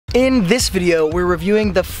In this video, we're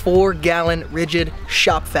reviewing the 4-gallon rigid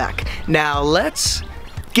shop vac. Now let's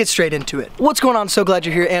get straight into it. What's going on? So glad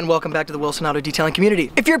you're here and welcome back to the Wilson Auto Detailing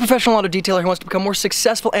community. If you're a professional auto detailer who wants to become more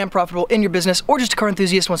successful and profitable in your business, or just a car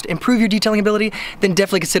enthusiast who wants to improve your detailing ability, then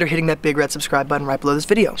definitely consider hitting that big red subscribe button right below this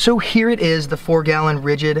video. So here it is, the 4-gallon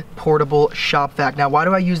rigid portable shop vac. Now why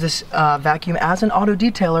do I use this vacuum as an auto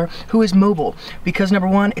detailer who is mobile? Because number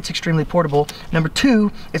one, it's extremely portable. Number two,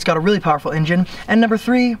 it's got a really powerful engine. And number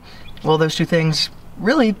three, well, those two things,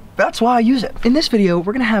 really, that's why I use it. In this video,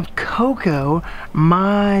 we're gonna have Coco,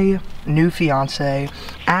 my new fiance,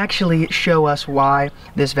 actually show us why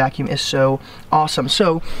this vacuum is so awesome.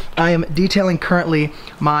 So I am detailing currently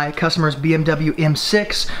my customer's BMW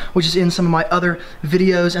M6, which is in some of my other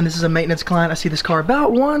videos, and this is a maintenance client. I see this car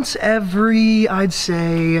about once every, I'd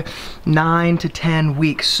say, 9 to 10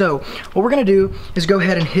 weeks. So what we're gonna do is go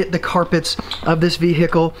ahead and hit the carpets of this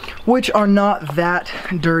vehicle, which are not that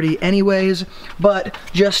dirty anyways, but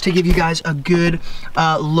just to give you guys a good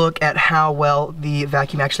look at how well the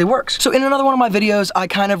vacuum actually works. So in another one of my videos, I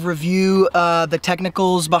kind of review the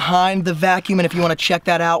technicals behind the vacuum, and if you want to check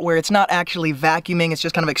that out where it's not actually vacuuming, it's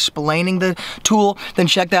just kind of explaining the tool, then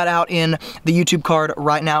check that out in the YouTube card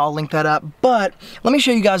right now. I'll link that up. But let me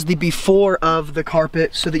show you guys the before of the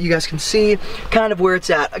carpet so that you guys can see kind of where it's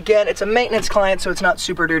at. Again, it's a maintenance client, so it's not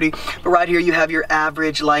super dirty, but right here you have your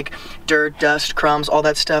average like dirt, dust, crumbs, all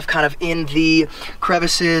that stuff kind of in the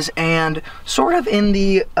crevices and sort of in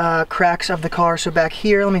the cracks of the car. So back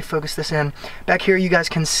here, let me focus this in. Back here you guys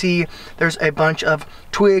can see there's a bunch of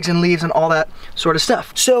twigs and leaves and all that sort of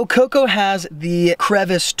stuff. So Coco has the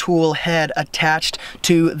crevice tool head attached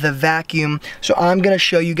to the vacuum. So I'm gonna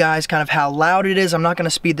show you guys kind of how loud it is. I'm not gonna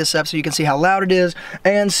speed this up so you can see how loud it is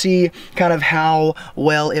and see kind of how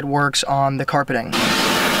well it works on the carpeting.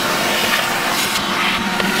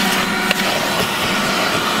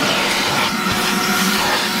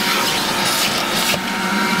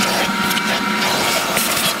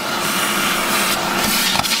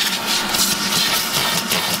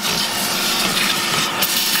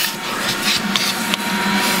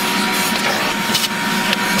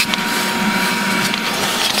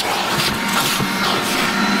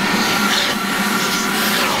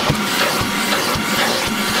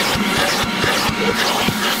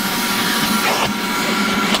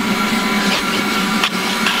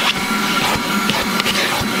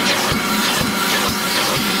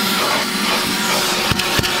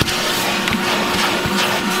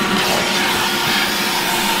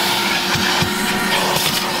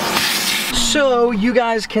 So you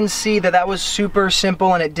guys can see that that was super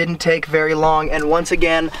simple and it didn't take very long. And once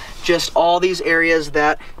again, just all these areas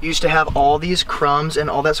that used to have all these crumbs and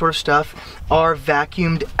all that sort of stuff are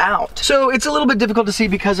vacuumed out. So it's a little bit difficult to see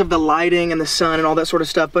because of the lighting and the sun and all that sort of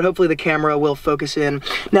stuff, but hopefully the camera will focus in.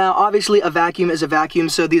 Now, obviously a vacuum is a vacuum,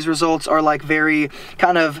 so these results are like very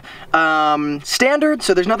kind of standard,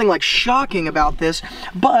 so there's nothing like shocking about this,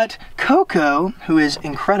 but Coco, who is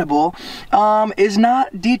incredible, is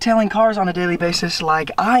not detailing cars on a daily basis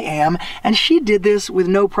like I am, and she did this with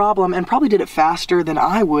no problem and probably did it faster than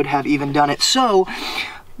I would have even done it. So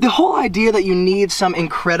the whole idea that you need some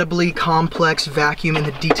incredibly complex vacuum in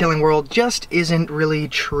the detailing world just isn't really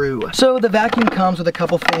true. So the vacuum comes with a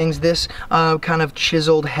couple things, this kind of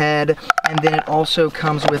chiseled head, and then it also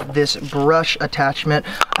comes with this brush attachment.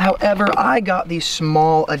 However, I got the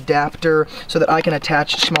small adapter so that I can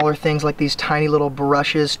attach smaller things like these tiny little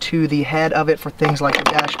brushes to the head of it for things like the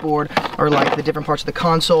dashboard or like the different parts of the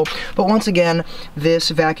console. But once again, this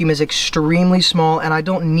vacuum is extremely small and I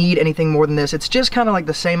don't need anything more than this. It's just kind of like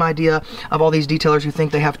the same idea of all these detailers who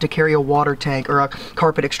think they have to carry a water tank or a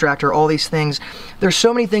carpet extractor, all these things. There's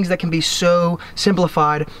so many things that can be so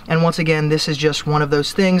simplified, and once again, this is just one of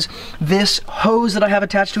those things. This hose that I have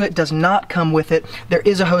attached to it does not come with it. There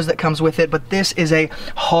is a hose that comes with it, but this is a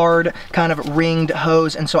hard kind of ringed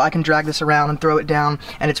hose, and so I can drag this around and throw it down,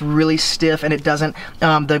 and it's really stiff, and it doesn't,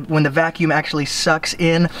 when the vacuum actually sucks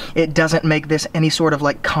in, it doesn't make this any sort of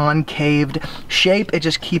like concaved shape. It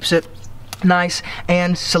just keeps it nice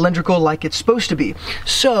and cylindrical like it's supposed to be.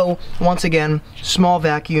 So once again, small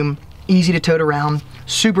vacuum, easy to tote around,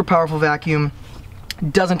 super powerful vacuum.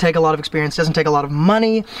 Doesn't take a lot of experience, doesn't take a lot of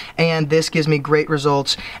money, and this gives me great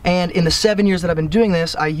results. And in the 7 years that I've been doing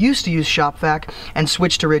this, I used to use shop vac and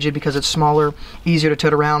switched to rigid because it's smaller, easier to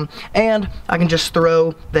tote around, and I can just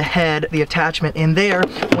throw the head, the attachment in there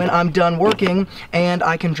when I'm done working, and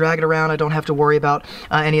I can drag it around. I don't have to worry about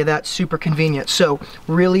any of that. Super convenient. So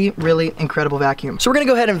really, really incredible vacuum. So we're gonna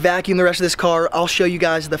go ahead and vacuum the rest of this car. I'll show you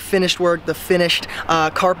guys the finished work, the finished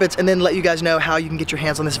carpets, and then let you guys know how you can get your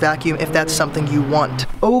hands on this vacuum if that's something you want.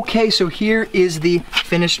 want. Okay, so here is the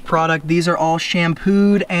finished product. These are all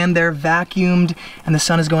shampooed and they're vacuumed, and the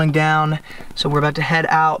sun is going down, so we're about to head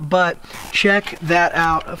out, but check that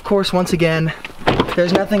out. Of course, once again,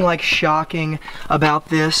 there's nothing like shocking about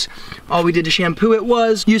this. All we did to shampoo it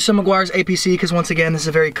was use some Meguiar's APC, because once again, this is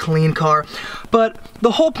a very clean car. But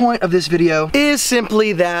the whole point of this video is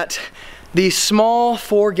simply that the small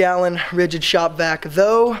 4-gallon rigid shop vac,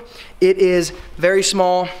 though it is very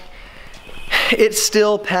small, it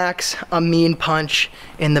still packs a mean punch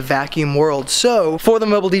in the vacuum world. So for the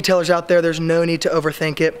mobile detailers out there, there's no need to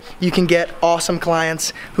overthink it. You can get awesome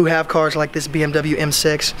clients who have cars like this BMW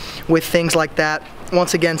M6 with things like that.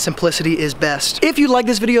 Once again, simplicity is best. If you like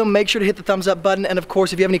this video, make sure to hit the thumbs up button. And of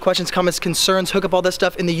course, if you have any questions, comments, concerns, hook up all that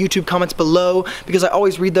stuff in the YouTube comments below, because I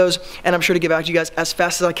always read those and I'm sure to get back to you guys as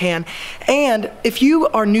fast as I can. And if you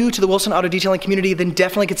are new to the Wilson Auto Detailing community, then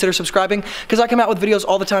definitely consider subscribing, because I come out with videos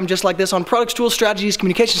all the time just like this on products, tools, strategies,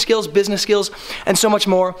 communication skills, business skills, and so much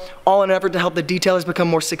more, all in an effort to help the detailers become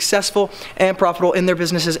more successful and profitable in their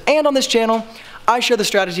businesses. And on this channel, I share the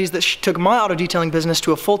strategies that took my auto detailing business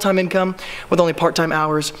to a full-time income with only part-time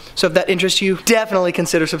hours. So if that interests you, definitely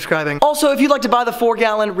consider subscribing. Also, if you'd like to buy the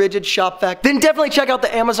 4-gallon rigid shop vac, then definitely check out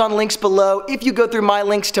the Amazon links below. If you go through my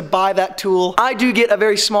links to buy that tool, I do get a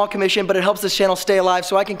very small commission, but it helps this channel stay alive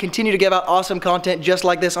so I can continue to give out awesome content just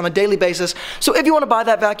like this on a daily basis. So if you want to buy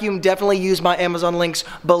that vacuum, definitely use my Amazon links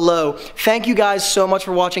below. Thank you guys so much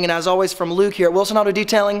for watching, and as always, from Luke here at Wilson Auto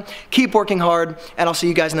Detailing, keep working hard, and I'll see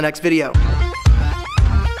you guys in the next video.